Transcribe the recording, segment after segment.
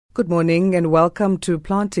Good morning and welcome to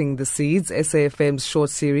Planting the Seeds, SAFM's short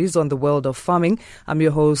series on the world of farming. I'm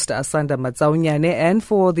your host, Asanda Matsaunyane, and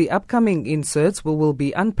for the upcoming inserts, we will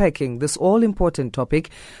be unpacking this all-important topic,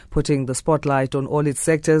 putting the spotlight on all its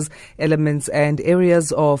sectors, elements and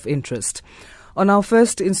areas of interest. On our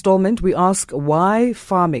first installment, we ask why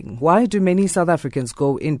farming? Why do many South Africans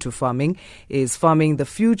go into farming? Is farming the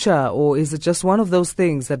future, or is it just one of those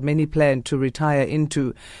things that many plan to retire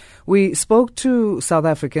into? We spoke to South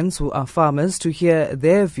Africans who are farmers to hear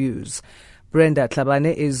their views. Brenda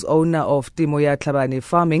Tlhabane is owner of Timoya Tlhabane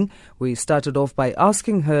Farming. We started off by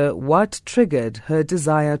asking her what triggered her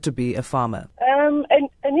desire to be a farmer. An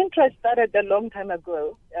interest started a long time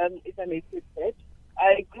ago, if I may put it.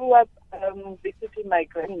 I grew up visiting my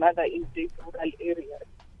grandmother in these rural areas,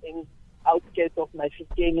 in outskirts of my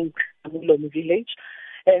Mafikeng village.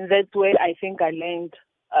 And that's where I think I learned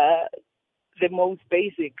the most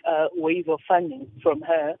basic ways of farming from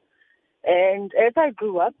her. And as I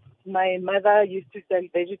grew up, my mother used to sell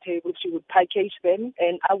vegetables. She would package them,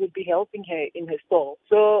 and I would be helping her in her store.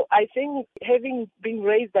 So I think having been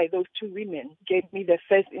raised by those two women gave me the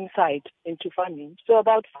first insight into farming. So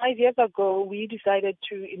about 5 years ago, we decided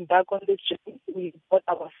to embark on this journey. We bought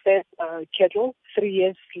our first cattle. 3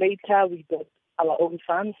 years later, we got our own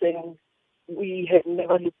farms, and we have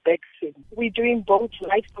never looked back since. We're doing both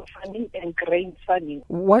livestock farming and grain farming.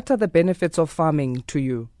 What are the benefits of farming to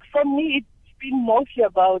you? For me, it's been mostly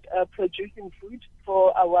about producing food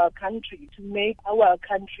for our country, to make our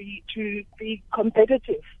country to be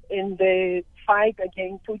competitive in the fight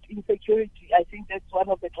against food insecurity. I think that's one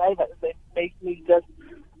of the drivers that makes me just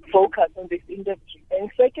focus on this industry.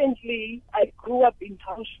 And secondly, I grew up in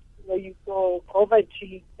townships where you saw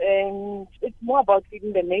poverty, and it's more about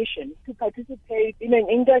feeding the nation, to participate in an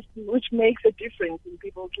industry which makes a difference in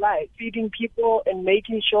people's lives, feeding people and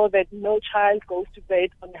making sure that no child goes to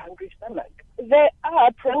bed on a hungry stomach. There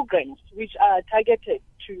are programs which are targeted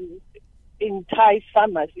to entice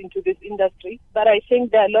farmers into this industry, but I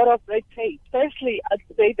think there are a lot of red tape. Firstly,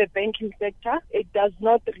 I'd say the banking sector, it does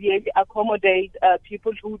not really accommodate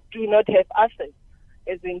people who do not have assets,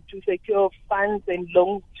 as in to secure funds and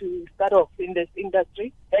loans to start off in this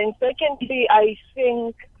industry. And secondly, I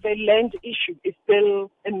think the land issue is still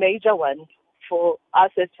a major one for us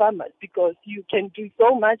as farmers, because you can do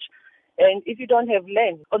so much, and if you don't have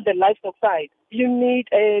land on the livestock side, you need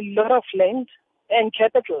a lot of land and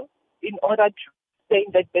capital in order to stay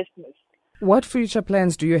in that business. What future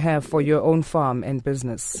plans do you have for your own farm and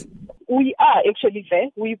business? We are actually there.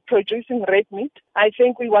 We're producing red meat. I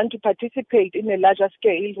think we want to participate in a larger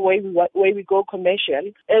scale where we go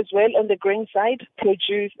commercial, as well on the grain side,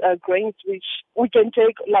 produce grains which we can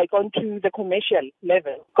take onto the commercial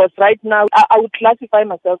level. Because right now, I would classify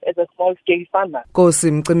myself as a small-scale farmer.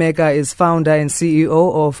 Kosi Mcimeka is founder and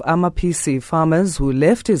CEO of AmaPC Farmers, who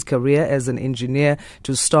left his career as an engineer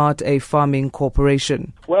to start a farming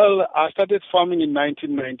corporation. Well, I started farming in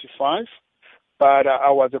 1995. But I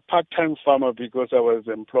was a part-time farmer because I was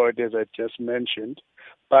employed, as I just mentioned.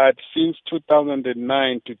 But since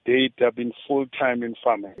 2009 to date, I've been full-time in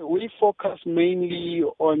farming. We focus mainly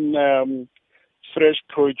on fresh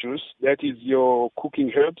produce. That is your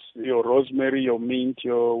cooking herbs, your rosemary, your mint,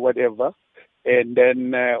 your whatever. And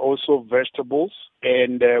then also vegetables.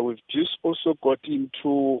 And we've just also got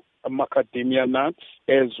into macadamia nuts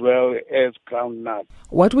as well as ground nuts.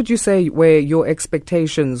 What would you say were your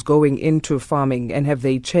expectations going into farming, and have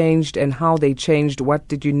they changed, and how they changed? What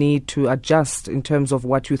did you need to adjust in terms of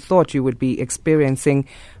what you thought you would be experiencing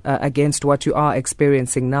against what you are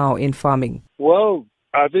experiencing now in farming? Well,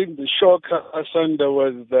 I think the shock, Asanda,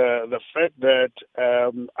 was the fact that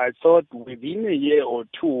I thought within a year or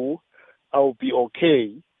two I'll be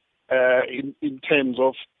okay in terms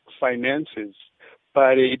of finances.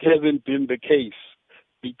 But it hasn't been the case,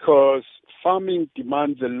 because farming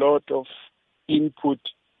demands a lot of input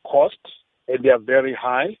costs, and they are very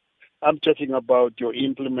high. I'm talking about your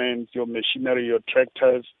implements, your machinery, your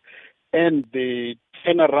tractors, and the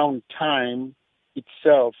turnaround time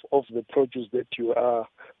itself of the produce that you are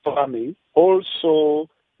farming. Also,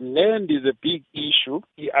 land is a big issue.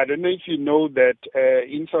 I don't know if you know that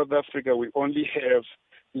in South Africa we only have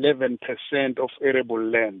 11% of arable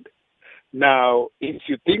land. Now, if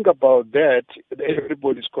you think about that,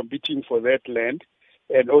 everybody's competing for that land.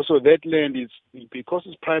 And also that land is, because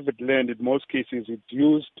it's private land, in most cases it's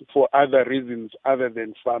used for other reasons other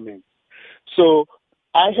than farming. So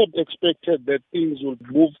I had expected that things would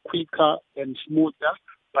move quicker and smoother,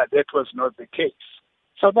 but that was not the case.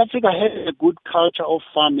 South Africa has a good culture of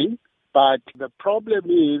farming, But the problem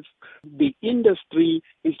is the industry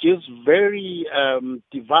is just very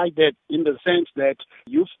divided in the sense that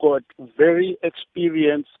you've got very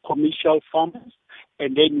experienced commercial farmers,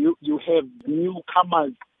 and then you have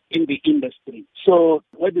newcomers in the industry. So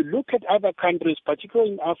when you look at other countries,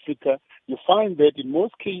 particularly in Africa, you find that in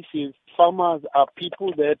most cases, farmers are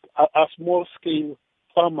people that are small-scale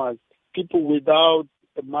farmers, people without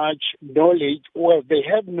much knowledge, or they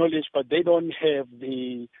have knowledge, but they don't have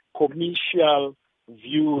the commercial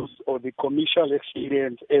views or the commercial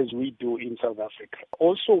experience as we do in South Africa.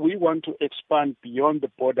 Also, we want to expand beyond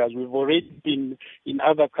the borders. We've already been in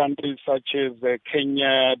other countries such as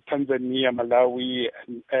Kenya, Tanzania, Malawi,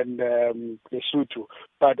 and Lesotho.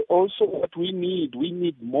 But also what we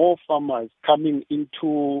need more farmers coming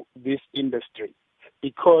into this industry,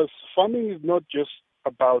 because farming is not just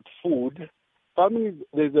about food. Farming,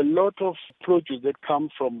 there's a lot of produce that come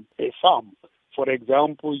from a farm. For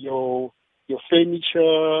example, your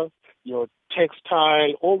furniture, your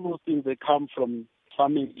textile, all those things that come from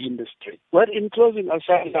farming industry. But in closing,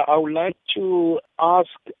 Asanda, I would like to ask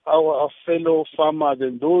our fellow farmers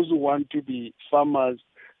and those who want to be farmers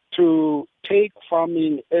to take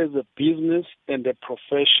farming as a business and a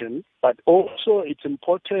profession, but also it's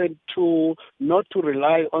important to not to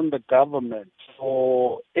rely on the government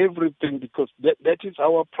for everything, because that is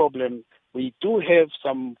our problem. We do have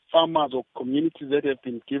some farmers or communities that have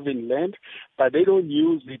been given land, but they don't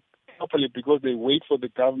use it properly because they wait for the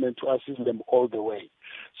government to assist them all the way.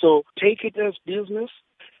 So take it as business,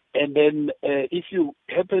 and then if you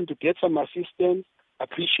happen to get some assistance,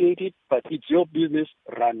 appreciate it, but it's your business,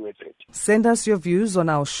 run with it. Send us your views on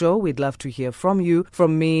our show. We'd love to hear from you.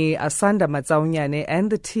 From me, Asanda Matsaunyane, and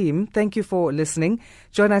the team, thank you for listening.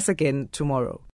 Join us again tomorrow.